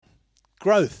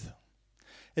Growth.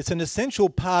 It's an essential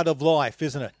part of life,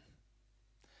 isn't it?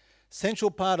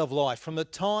 Essential part of life. From the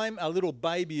time a little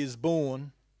baby is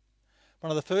born,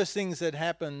 one of the first things that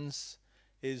happens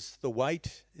is the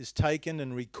weight is taken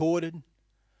and recorded.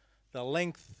 The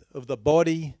length of the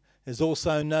body is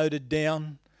also noted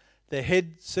down. The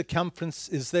head circumference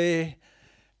is there.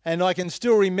 And I can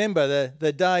still remember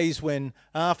the days when,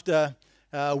 after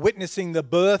witnessing the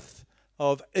birth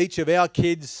of each of our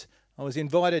kids, I was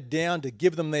invited down to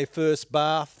give them their first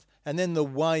bath, and then the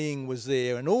weighing was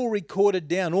there and all recorded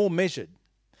down, all measured.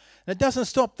 And it doesn't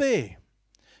stop there,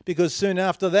 because soon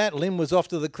after that, Lynn was off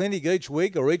to the clinic each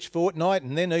week or each fortnight,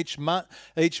 and then each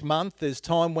month as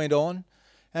time went on,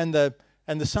 and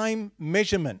the same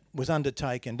measurement was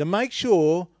undertaken to make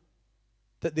sure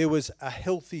that there was a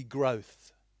healthy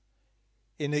growth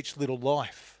in each little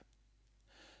life.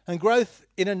 And growth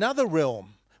in another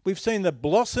realm. We've seen the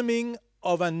blossoming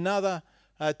of another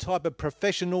type of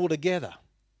profession altogether.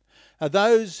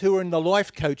 Those who are in the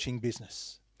life coaching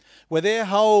business, where their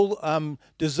whole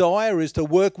desire is to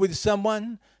work with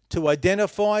someone to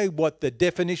identify what the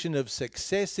definition of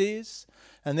success is,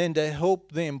 and then to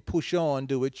help them push on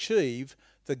to achieve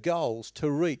the goals, to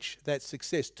reach that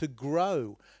success, to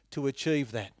grow to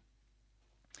achieve that.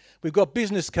 We've got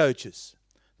business coaches.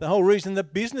 The whole reason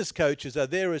that business coaches are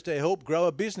there is to help grow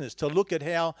a business, to look at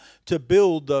how to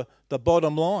build the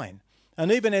bottom line.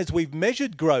 And even as we've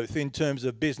measured growth in terms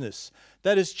of business,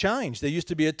 that has changed. There used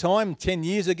to be a time 10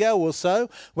 years ago or so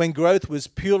when growth was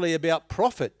purely about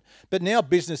profit. But now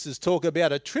businesses talk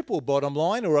about a triple bottom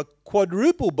line or a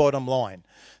quadruple bottom line.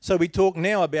 So we talk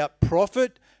now about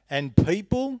profit and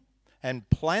people and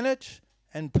planet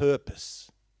and purpose.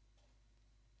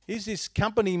 Is this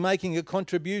company making a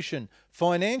contribution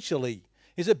financially?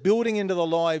 Is it building into the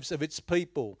lives of its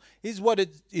people? Is what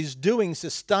it is doing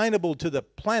sustainable to the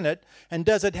planet, and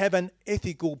does it have an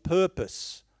ethical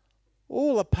purpose?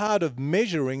 All a part of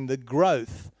measuring the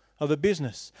growth of a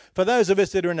business. For those of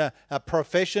us that are in a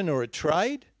profession or a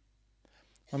trade,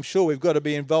 I'm sure we've got to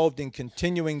be involved in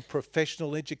continuing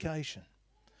professional education.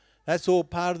 That's all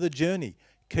part of the journey,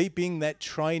 keeping that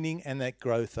training and that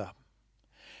growth up.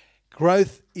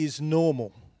 Growth is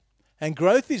normal, and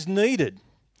growth is needed,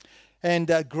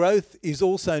 and growth is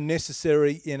also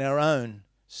necessary in our own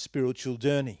spiritual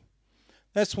journey.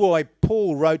 That's why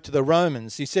Paul wrote to the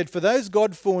Romans. He said, "For those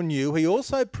God foreknew, he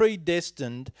also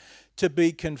predestined to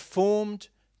be conformed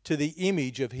to the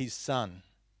image of his Son."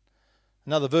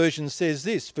 Another version says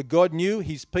this, "For God knew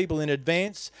his people in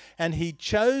advance, and he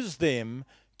chose them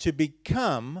to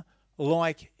become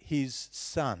like his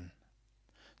Son."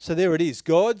 So there it is.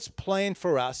 God's plan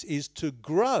for us is to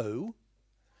grow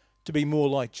to be more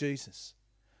like Jesus.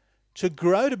 To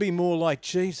grow to be more like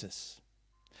Jesus.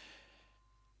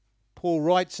 Paul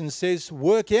writes and says,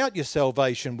 "Work out your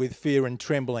salvation with fear and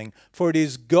trembling, for it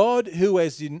is God who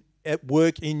is at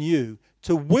work in you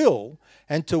to will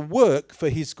and to work for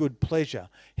his good pleasure."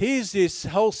 Here's this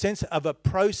whole sense of a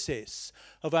process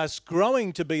of us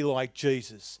growing to be like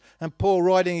Jesus. And Paul,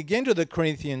 writing again to the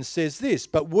Corinthians, says this,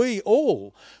 "But we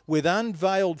all, with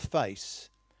unveiled face,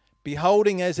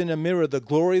 beholding as in a mirror the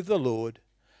glory of the Lord,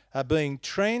 are being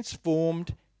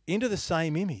transformed into the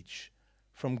same image,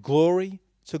 from glory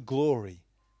to glory,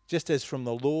 just as from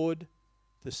the Lord,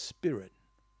 the Spirit."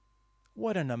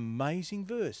 What an amazing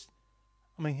verse.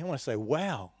 I mean, I want to say,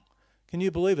 wow. Can you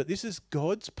believe it? This is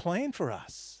God's plan for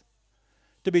us,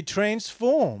 to be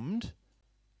transformed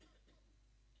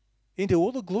into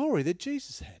all the glory that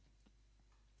Jesus had,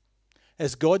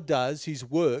 as God does his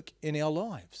work in our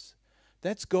lives.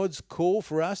 That's God's call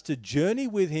for us, to journey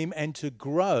with him and to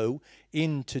grow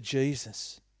into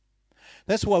Jesus.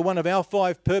 That's why one of our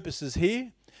 5 purposes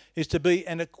here is to be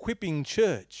an equipping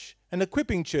church. An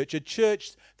equipping church, a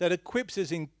church that equips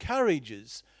us,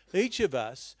 encourages each of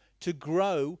us to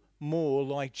grow more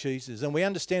like Jesus. And we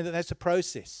understand that that's a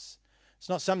process. It's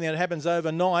not something that happens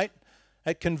overnight.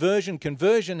 At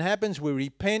conversion happens, we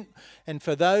repent, and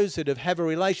for those that have a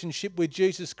relationship with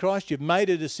Jesus Christ, you've made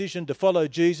a decision to follow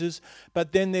Jesus,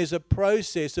 but then there's a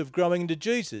process of growing to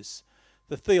Jesus.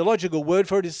 The theological word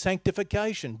for it is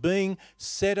sanctification, being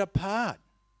set apart,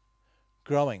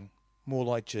 growing more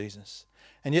like Jesus.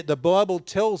 And yet the Bible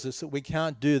tells us that we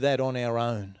can't do that on our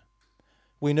own.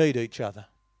 We need each other.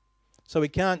 So we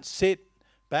can't sit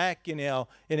back in our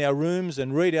rooms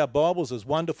and read our Bibles, as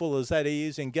wonderful as that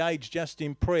is, engage just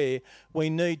in prayer. We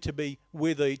need to be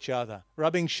with each other,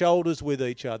 rubbing shoulders with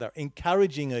each other,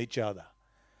 encouraging each other,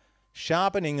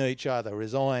 sharpening each other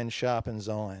as iron sharpens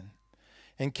iron.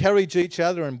 Encourage each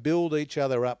other and build each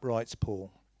other up, writes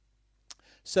Paul.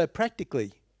 So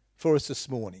practically for us this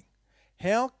morning,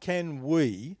 how can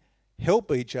we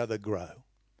help each other grow.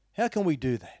 How can we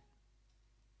do that?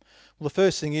 Well, the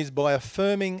first thing is by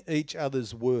affirming each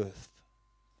other's worth.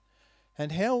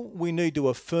 And how we need to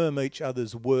affirm each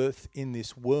other's worth in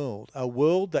this world, a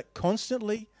world that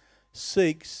constantly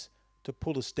seeks to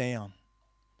pull us down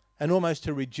and almost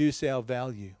to reduce our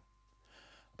value.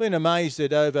 I've been amazed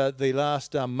that over the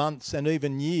last months and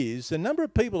even years, the number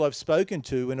of people I've spoken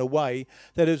to in a way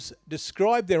that has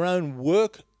described their own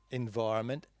work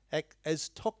environment as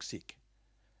toxic.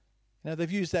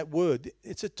 They've used that word.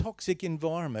 It's a toxic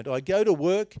environment. I go to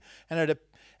work and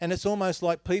it's almost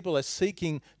like people are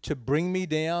seeking to bring me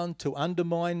down, to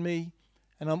undermine me,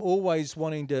 and I'm always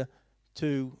wanting to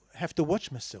have to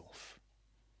watch myself.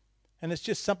 And it's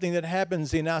just something that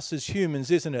happens in us as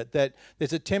humans, isn't it? That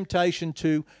there's a temptation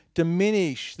to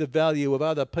diminish the value of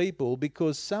other people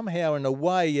because somehow in a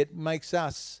way it makes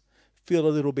us feel a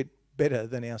little bit better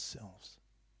than ourselves.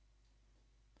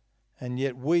 And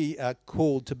yet we are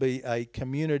called to be a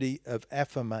community of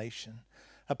affirmation,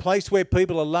 a place where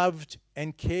people are loved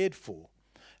and cared for,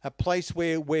 a place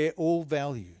where we're all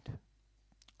valued.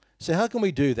 So how can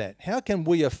we do that? How can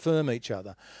we affirm each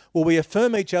other? Well, we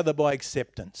affirm each other by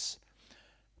acceptance.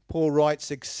 Paul writes,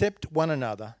 accept one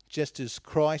another just as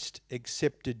Christ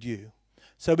accepted you.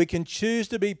 So we can choose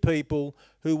to be people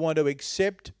who want to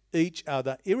accept each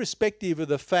other, irrespective of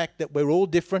the fact that we're all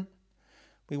different.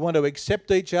 We want to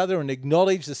accept each other and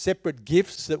acknowledge the separate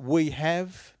gifts that we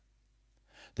have,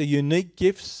 the unique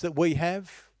gifts that we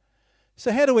have.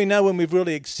 So how do we know when we've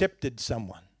really accepted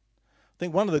someone? I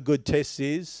think one of the good tests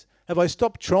is, have I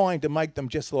stopped trying to make them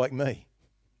just like me?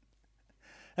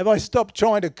 Have I stopped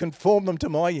trying to conform them to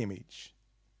my image?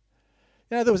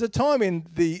 There was a time in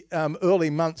the early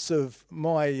months of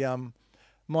my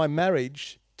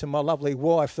marriage to my lovely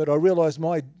wife that I realised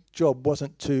my job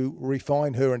wasn't to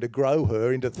refine her and to grow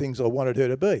her into things I wanted her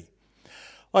to be.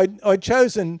 I'd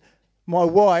chosen my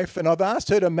wife and I've asked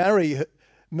her to marry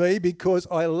me because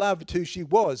I loved who she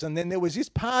was. And then there was this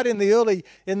part in the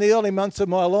early months of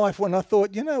my life when I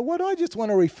thought, you know what, I just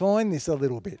want to refine this a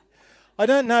little bit. I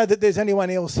don't know that there's anyone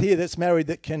else here that's married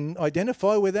that can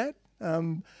identify with that,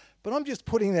 but I'm just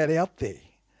putting that out there.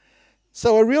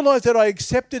 So I realised that I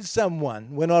accepted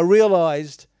someone when I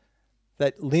realised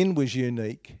that Lynn was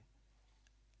unique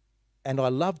and I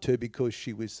loved her because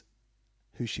she was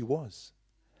who she was.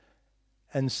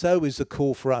 And so is the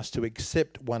call for us to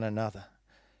accept one another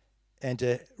and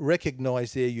to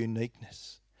recognise their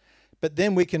uniqueness. But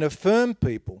then we can affirm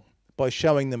people by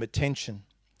showing them attention.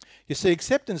 You see,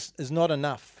 acceptance is not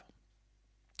enough.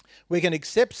 We can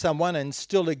accept someone and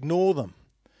still ignore them.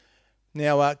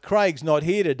 Now, Craig's not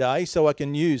here today, so I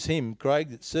can use him.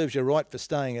 Craig, it serves you right for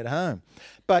staying at home.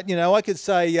 But, I could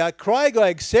say, Craig, I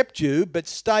accept you, but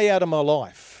stay out of my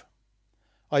life.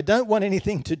 I don't want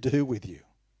anything to do with you.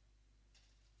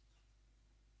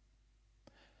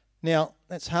 Now,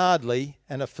 that's hardly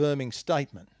an affirming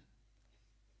statement.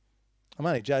 I'm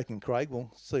only joking, Craig.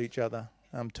 We'll see each other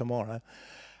tomorrow.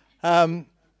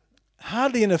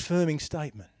 Hardly an affirming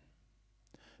statement.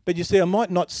 But you see, I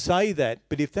might not say that,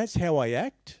 but if that's how I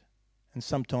act, and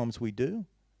sometimes we do,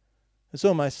 it's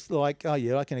almost like, oh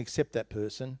yeah, I can accept that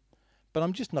person, but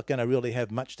I'm just not going to really have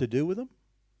much to do with them.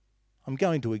 I'm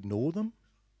going to ignore them.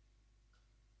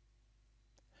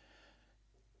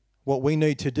 What we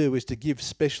need to do is to give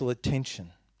special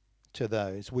attention to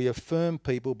those. We affirm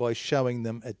people by showing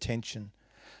them attention.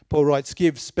 Paul writes,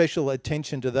 give special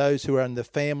attention to those who are in the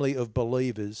family of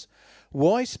believers.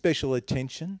 Why special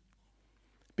attention?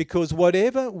 Because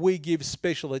whatever we give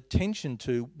special attention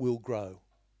to will grow.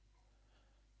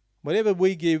 Whatever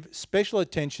we give special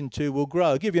attention to will grow.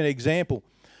 I'll give you an example.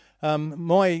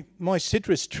 My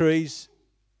citrus trees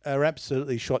are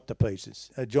absolutely shot to pieces.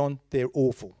 John, they're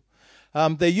awful.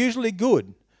 They're usually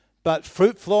good, but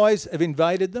fruit flies have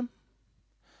invaded them.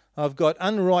 I've got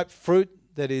unripe fruit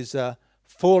that is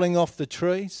falling off the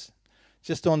trees.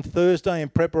 Just on Thursday, in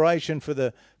preparation for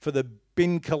the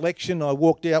bin collection, I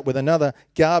walked out with another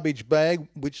garbage bag,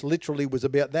 which literally was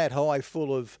about that high,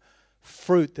 full of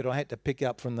fruit that I had to pick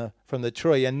up from the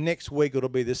tree. And next week it'll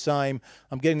be the same.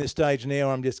 I'm getting to the stage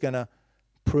now I'm just going to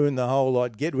prune the whole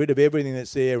lot, get rid of everything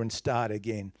that's there and start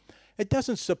again. It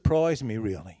doesn't surprise me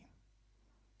really,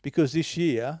 because this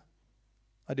year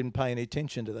I didn't pay any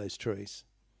attention to those trees.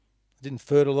 I didn't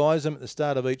fertilise them at the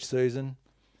start of each season.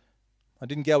 I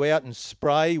didn't go out and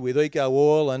spray with eco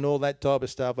oil and all that type of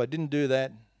stuff. I didn't do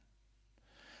that.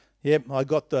 Yep, I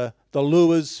got the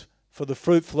lures for the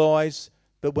fruit flies,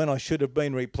 but when I should have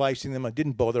been replacing them, I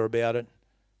didn't bother about it.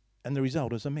 And the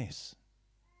result is a mess.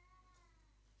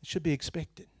 It should be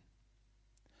expected.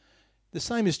 The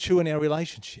same is true in our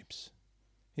relationships.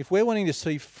 If we're wanting to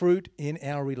see fruit in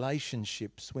our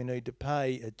relationships, we need to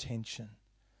pay attention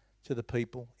to the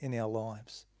people in our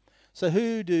lives. So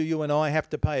who do you and I have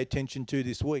to pay attention to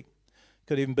this week?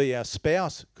 Could even be our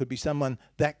spouse. Could be someone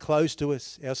that close to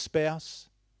us, our spouse,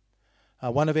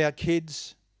 one of our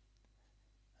kids.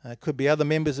 Could be other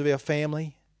members of our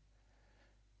family.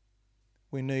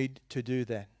 We need to do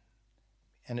that,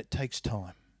 and it takes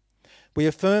time. We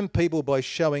affirm people by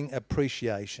showing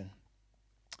appreciation.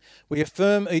 We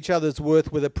affirm each other's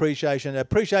worth with appreciation.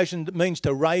 Appreciation means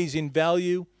to raise in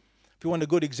value. If you want a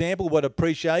good example, what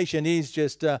appreciation is,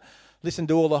 just listen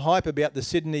to all the hype about the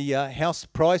Sydney house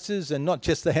prices, and not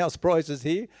just the house prices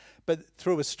here, but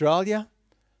through Australia.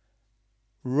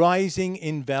 Raising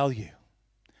in value.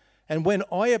 And when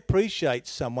I appreciate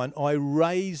someone, I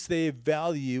raise their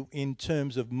value in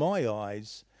terms of my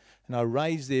eyes, and I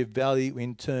raise their value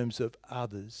in terms of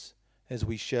others as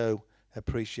we show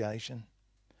appreciation.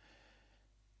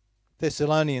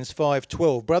 Thessalonians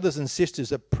 5:12, brothers and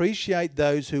sisters, appreciate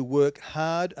those who work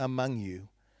hard among you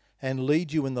and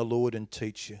lead you in the Lord and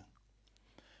teach you.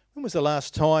 When was the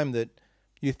last time that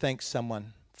you thanked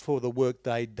someone for the work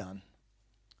they'd done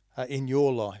in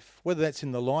your life, whether that's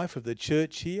in the life of the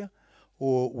church here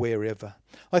or wherever?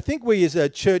 I think we as a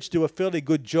church do a fairly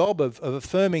good job of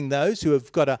affirming those who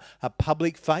have got a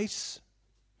public face.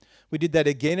 We did that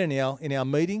again in our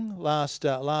meeting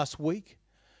last week,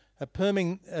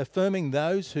 affirming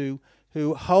those who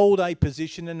hold a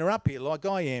position and are up here like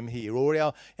I am here,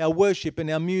 or our worship and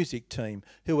our music team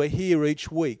who are here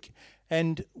each week,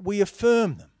 and we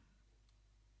affirm them,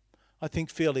 I think,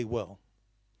 fairly well.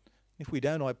 If we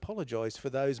don't, I apologise for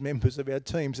those members of our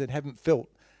teams that haven't felt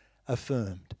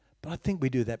affirmed. But I think we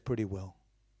do that pretty well.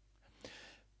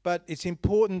 But it's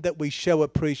important that we show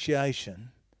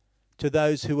appreciation to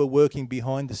those who are working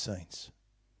behind the scenes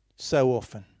so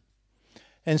often.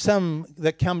 And some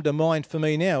that come to mind for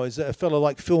me now is a fellow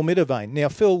like Phil Middivane. Now,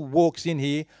 Phil walks in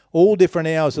here all different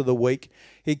hours of the week.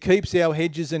 He keeps our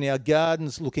hedges and our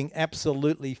gardens looking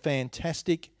absolutely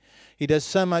fantastic. He does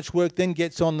so much work, then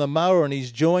gets on the mower, and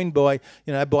he's joined by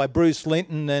Bruce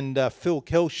Linton and Phil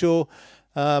Kelshaw,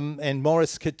 and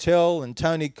Morris Cattell and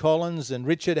Tony Collins and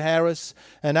Richard Harris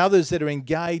and others that are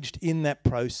engaged in that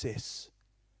process.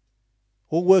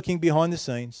 All working behind the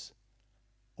scenes,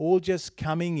 all just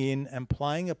coming in and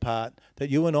playing a part that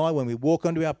you and I, when we walk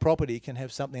onto our property, can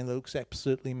have something that looks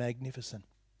absolutely magnificent.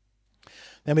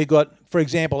 Then we've got, for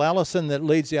example, Alison that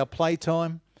leads our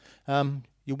playtime.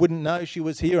 You wouldn't know she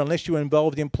was here unless you were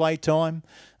involved in playtime.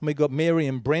 And we've got Mary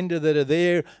and Brenda that are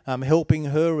there helping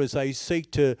her as they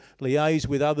seek to liaise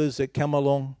with others that come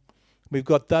along. We've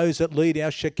got those that lead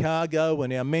our Chicago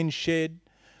and our men's shed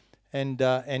and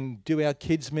do our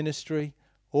kids ministry,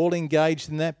 all engaged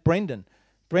in that. Brendan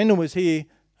was here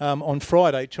on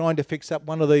Friday trying to fix up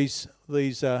one of these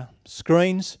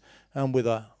screens with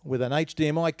an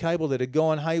HDMI cable that had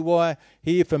gone haywire.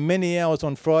 Here for many hours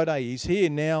on Friday. He's here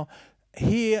now,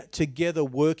 here together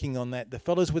working on that. The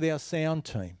fellas with our sound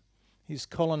team. Here's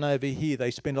Colin over here.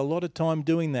 They spend a lot of time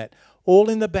doing that, all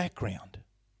in the background,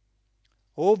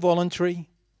 all voluntary,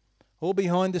 all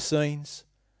behind the scenes,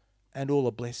 and all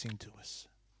a blessing to us.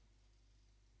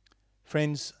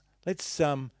 Friends, let's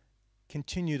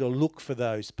continue to look for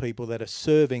those people that are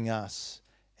serving us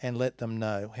and let them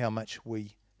know how much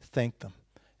we thank them.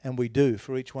 And we do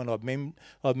for each one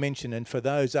I've mentioned, and for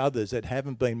those others that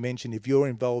haven't been mentioned, if you're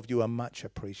involved, you are much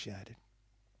appreciated.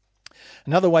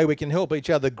 Another way we can help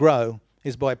each other grow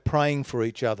is by praying for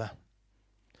each other.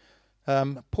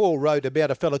 Paul wrote about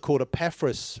a fellow called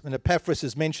Epaphras, and Epaphras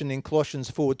is mentioned in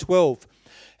Colossians 4:12.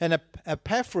 And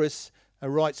Epaphras,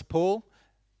 writes Paul,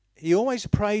 he always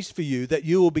prays for you that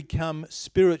you will become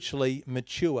spiritually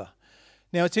mature.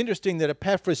 Now, it's interesting that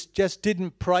Epaphras just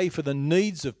didn't pray for the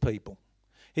needs of people.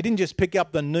 He didn't just pick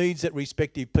up the needs at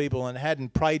respective people and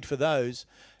hadn't prayed for those,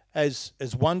 as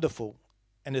wonderful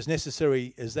and as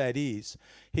necessary as that is.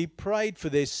 He prayed for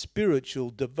their spiritual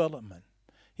development.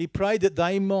 He prayed that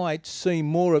they might see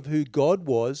more of who God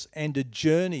was and a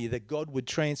journey that God would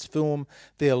transform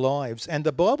their lives. And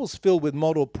the Bible's filled with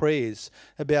model prayers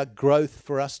about growth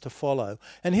for us to follow.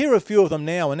 And here are a few of them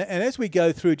now. And as we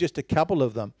go through just a couple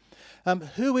of them,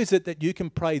 who is it that you can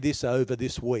pray this over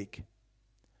this week?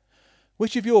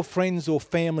 Which of your friends or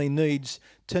family needs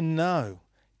to know,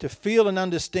 to feel and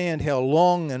understand how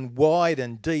long and wide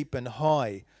and deep and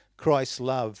high Christ's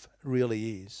love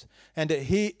really is, and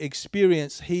to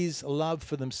experience his love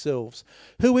for themselves?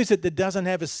 Who is it that doesn't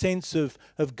have a sense of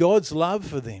God's love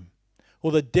for them,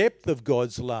 or the depth of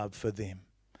God's love for them,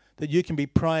 that you can be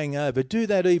praying over? Do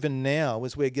that even now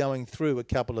as we're going through a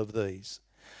couple of these.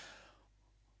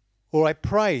 Or I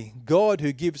pray God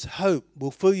who gives hope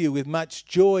will fill you with much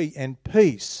joy and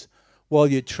peace while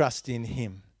you trust in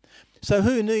him. So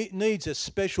who needs a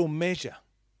special measure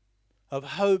of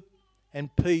hope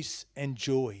and peace and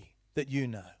joy that you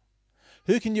know?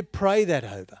 Who can you pray that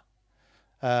over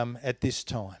at this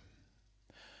time?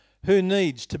 Who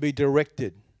needs to be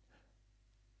directed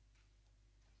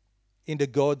into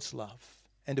God's love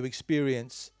and to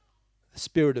experience the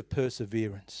spirit of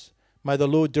perseverance? May the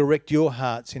Lord direct your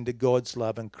hearts into God's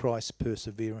love and Christ's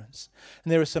perseverance.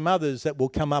 And there are some others that will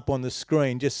come up on the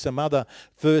screen, just some other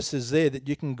verses there that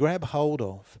you can grab hold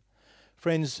of.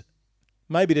 Friends,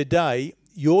 maybe today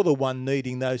you're the one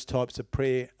needing those types of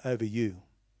prayer over you.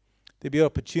 There'll be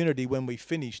opportunity when we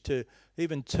finish to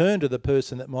even turn to the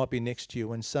person that might be next to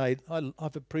you and say, I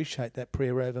appreciate that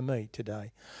prayer over me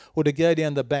today. Or to go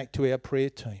down the back to our prayer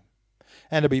team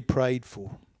and to be prayed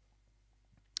for.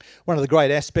 One of the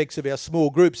great aspects of our small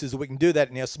groups is that we can do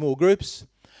that in our small groups.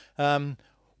 One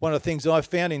of the things I've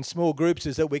found in small groups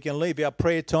is that we can leave our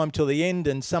prayer time till the end,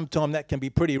 and sometimes that can be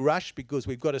pretty rushed because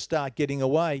we've got to start getting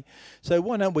away. So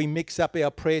why don't we mix up our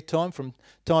prayer time from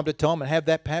time to time and have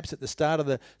that perhaps at the start of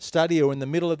the study or in the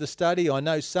middle of the study? I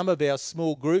know some of our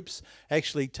small groups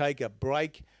actually take a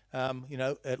break,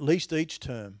 at least each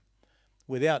term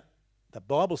without the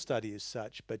Bible study as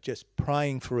such, but just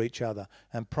praying for each other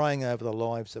and praying over the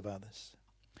lives of others.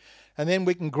 And then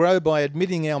we can grow by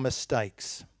admitting our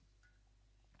mistakes.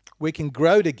 We can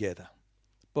grow together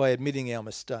by admitting our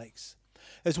mistakes.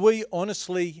 As we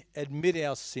honestly admit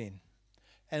our sin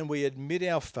and we admit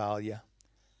our failure,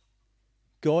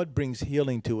 God brings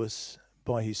healing to us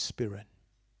by his Spirit.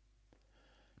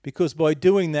 Because by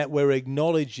doing that, we're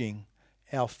acknowledging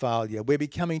our failure. We're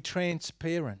becoming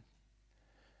transparent.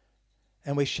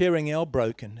 And we're sharing our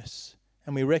brokenness.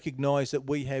 And we recognise that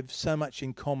we have so much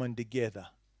in common together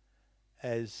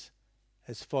as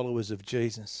followers of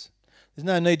Jesus. There's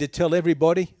no need to tell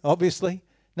everybody, obviously.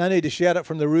 No need to shout it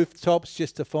from the rooftops,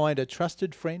 just to find a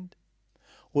trusted friend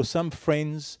or some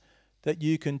friends that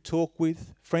you can talk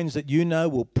with, friends that you know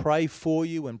will pray for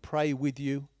you and pray with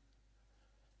you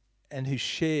and who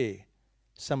share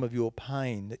some of your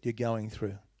pain that you're going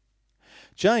through.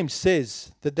 James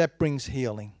says that brings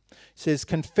healing. He says,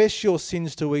 confess your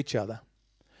sins to each other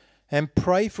and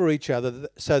pray for each other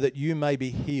so that you may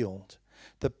be healed.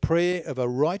 The prayer of a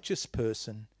righteous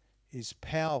person is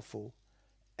powerful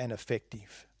and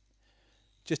effective.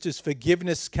 Just as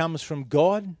forgiveness comes from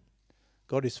God,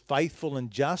 God is faithful and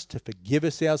just to forgive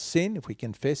us our sin if we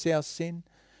confess our sin.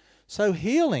 So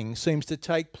healing seems to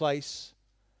take place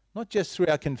not just through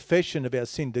our confession of our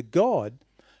sin to God,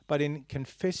 but in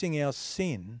confessing our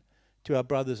sin to our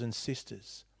brothers and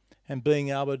sisters and being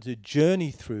able to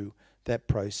journey through that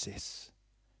process.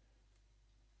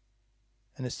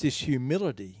 And it's this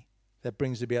humility that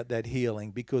brings about that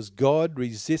healing, because God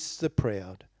resists the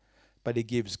proud, but he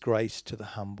gives grace to the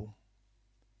humble.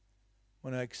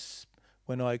 When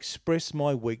I express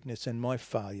my weakness and my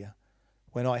failure,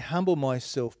 when I humble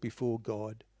myself before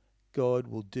God, God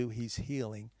will do his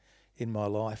healing in my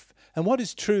life. And what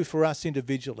is true for us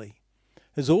individually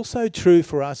is also true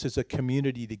for us as a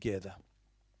community together.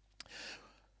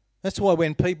 That's why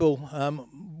when people,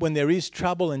 when there is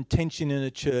trouble and tension in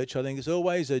a church, I think it's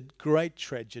always a great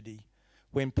tragedy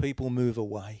when people move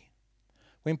away.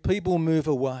 When people move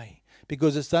away.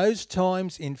 Because it's those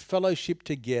times in fellowship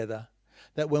together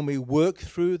that when we work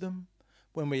through them,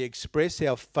 when we express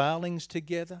our failings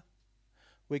together,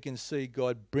 we can see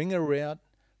God bring about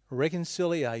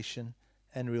reconciliation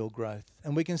and real growth.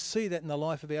 And we can see that in the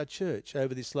life of our church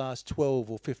over this last 12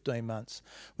 or 15 months.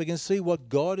 We can see what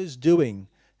God is doing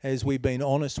as we've been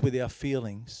honest with our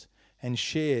feelings and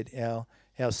shared our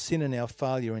sin and our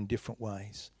failure in different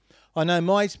ways. I know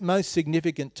my most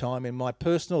significant time in my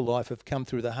personal life have come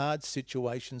through the hard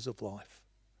situations of life.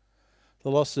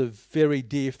 The loss of very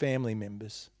dear family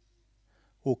members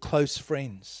or close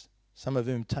friends, some of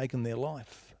whom taken their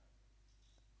life.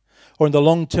 Or in the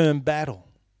long-term battle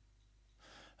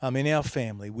in our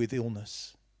family with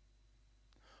illness.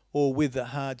 Or with the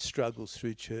hard struggles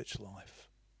through church life.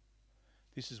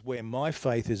 This is where my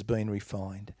faith has been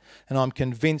refined. And I'm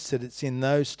convinced that it's in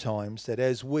those times that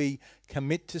as we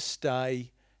commit to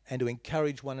stay and to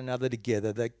encourage one another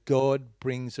together, that God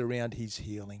brings around his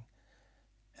healing.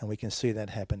 And we can see that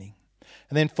happening.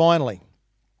 And then finally,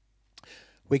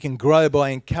 we can grow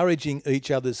by encouraging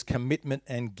each other's commitment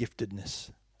and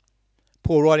giftedness.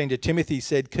 Paul, writing to Timothy,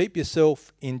 said, keep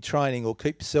yourself in training, or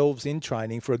keep yourselves in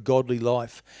training for a godly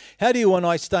life. How do you and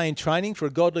I stay in training for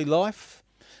a godly life?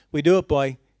 We do it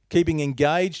by keeping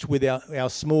engaged with our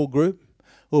small group,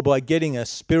 or by getting a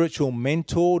spiritual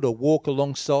mentor to walk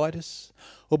alongside us,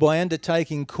 or by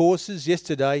undertaking courses.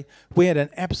 Yesterday, we had an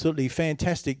absolutely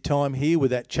fantastic time here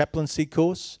with that chaplaincy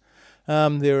course.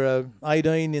 There are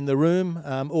 18 in the room,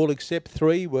 all except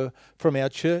 3 were from our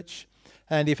church.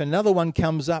 And if another one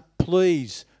comes up,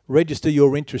 please register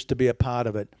your interest to be a part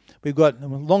of it. We've got a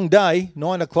long day,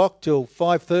 9 o'clock till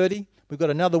 5:30. We've got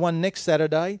another one next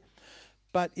Saturday.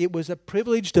 But it was a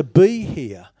privilege to be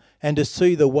here and to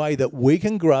see the way that we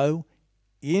can grow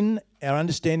in our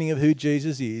understanding of who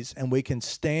Jesus is, and we can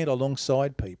stand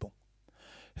alongside people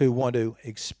who want to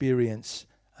experience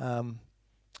the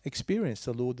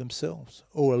Lord themselves,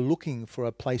 or are looking for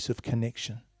a place of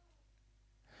connection.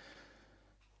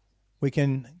 We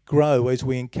can grow as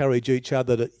we encourage each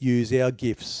other to use our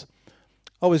gifts.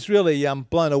 I was really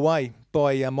blown away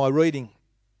by my reading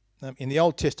in the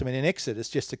Old Testament in Exodus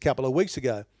just a couple of weeks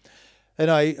ago.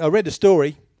 And I read the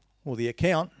story, or the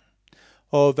account,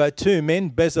 of 2 men,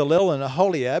 Bezalel and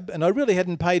Aholiab, and I really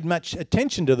hadn't paid much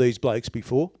attention to these blokes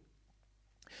before.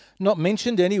 Not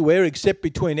mentioned anywhere except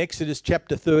between Exodus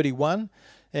chapter 31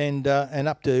 and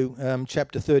up to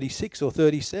chapter 36 or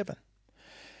 37.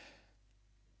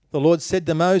 The Lord said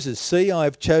to Moses, "See, I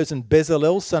have chosen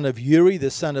Bezalel, son of Uri,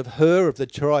 the son of Hur, of the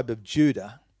tribe of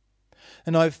Judah,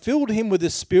 and I have filled him with the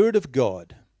Spirit of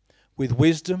God, with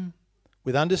wisdom,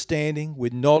 with understanding,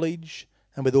 with knowledge,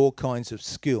 and with all kinds of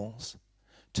skills,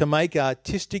 to make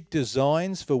artistic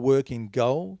designs for work in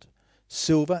gold,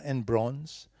 silver, and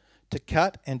bronze, to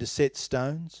cut and to set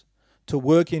stones, to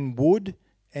work in wood,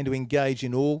 and to engage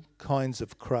in all kinds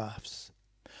of crafts.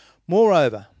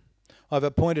 Moreover, I've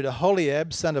appointed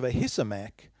Aholiab, son of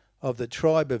Ahisamach, of the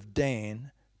tribe of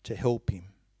Dan, to help him.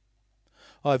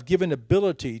 I've given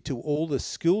ability to all the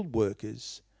skilled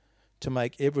workers to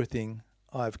make everything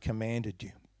I've commanded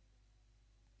you."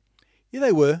 Here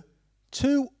they were,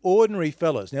 2 ordinary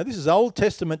fellows. Now, this is Old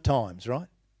Testament times, right?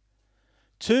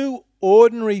 2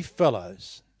 ordinary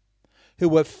fellows who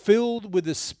were filled with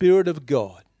the Spirit of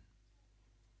God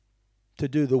to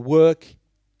do the work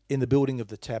in the building of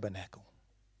the tabernacle.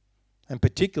 And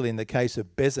particularly in the case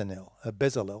of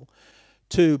Bezalel,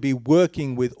 to be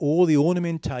working with all the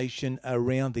ornamentation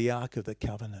around the Ark of the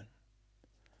Covenant.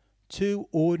 2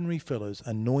 ordinary fellows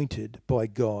anointed by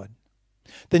God.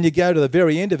 Then you go to the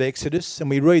very end of Exodus and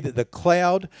we read that the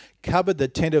cloud covered the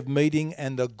tent of meeting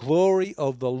and the glory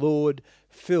of the Lord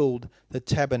filled the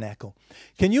tabernacle.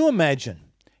 Can you imagine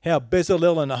how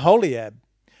Bezalel and Aholiab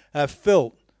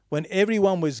felt when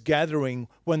everyone was gathering,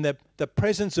 when the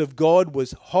presence of God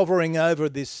was hovering over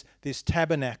this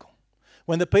tabernacle,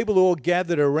 when the people all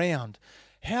gathered around?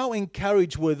 How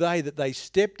encouraged were they that they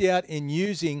stepped out in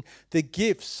using the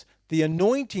gifts, the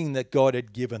anointing that God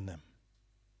had given them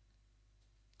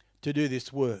to do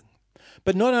this work?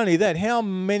 But not only that, how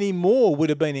many more would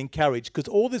have been encouraged?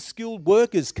 Because all the skilled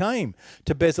workers came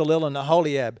to Bezalel and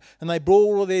Aholiab, and they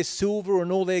brought all their silver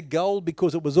and all their gold,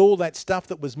 because it was all that stuff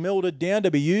that was melted down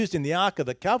to be used in the Ark of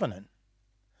the Covenant.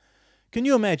 Can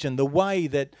you imagine the way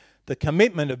that the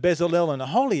commitment of Bezalel and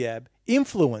Aholiab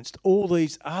influenced all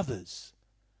these others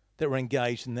that were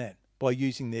engaged in that by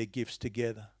using their gifts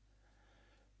together?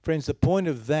 Friends, the point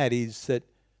of that is that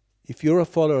if you're a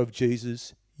follower of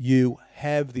Jesus, you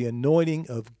have the anointing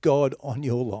of God on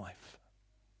your life.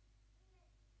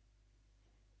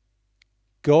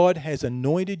 God has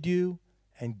anointed you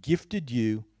and gifted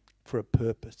you for a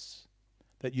purpose,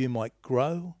 that you might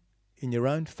grow in your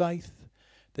own faith,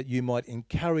 that you might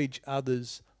encourage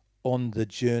others on the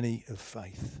journey of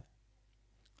faith.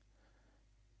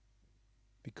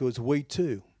 Because we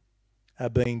too are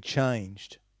being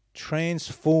changed,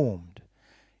 transformed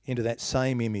into that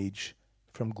same image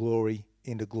from glory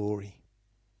into glory,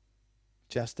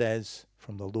 just as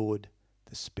from the Lord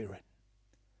the Spirit.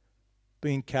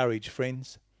 Be encouraged,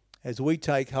 friends, as we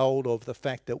take hold of the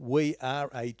fact that we are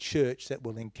a church that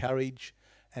will encourage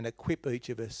and equip each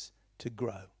of us to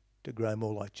grow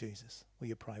more like Jesus. Will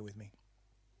you pray with me?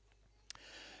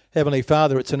 Heavenly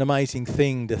Father, it's an amazing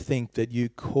thing to think that you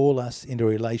call us into a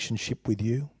relationship with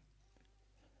you.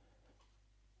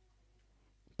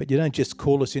 But you don't just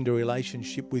call us into a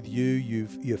relationship with you,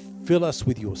 you fill us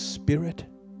with your Spirit.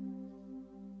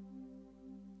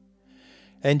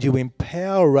 And you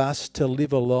empower us to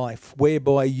live a life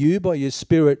whereby you, by your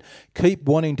Spirit, keep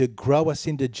wanting to grow us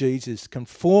into Jesus,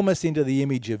 conform us into the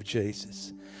image of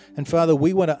Jesus. And Father,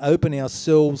 we want to open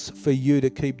ourselves for you to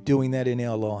keep doing that in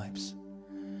our lives.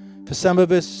 For some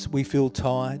of us, we feel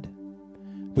tired,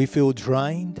 we feel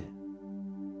drained.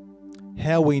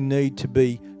 How we need to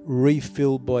be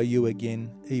refilled by you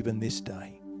again, even this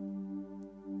day.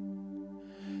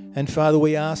 And Father,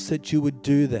 we ask that you would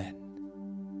do that,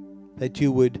 that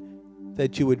you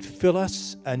would fill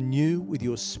us anew with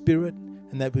your Spirit,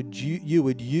 and that you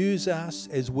would use us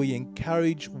as we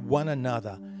encourage one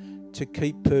another to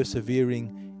keep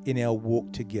persevering in our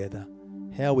walk together.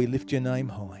 How we lift your name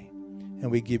high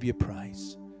and we give you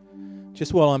praise.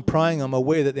 Just while I'm praying, I'm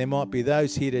aware that there might be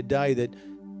those here today that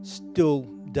still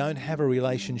don't have a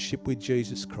relationship with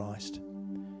Jesus Christ.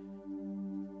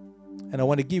 And I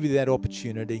want to give you that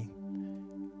opportunity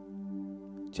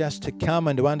just to come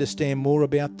and to understand more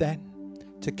about that,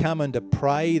 to come and to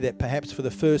pray that perhaps for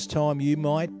the first time you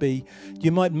might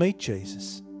meet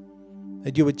Jesus,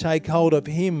 that you would take hold of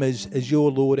him as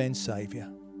your Lord and Saviour.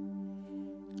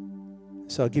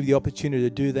 So I'll give you the opportunity to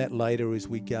do that later as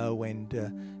we go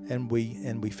and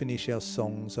we finish our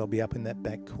songs. I'll be up in that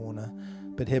back corner.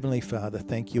 But Heavenly Father,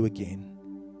 thank you again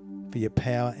for your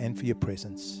power and for your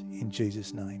presence. In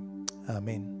Jesus' name,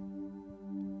 amen.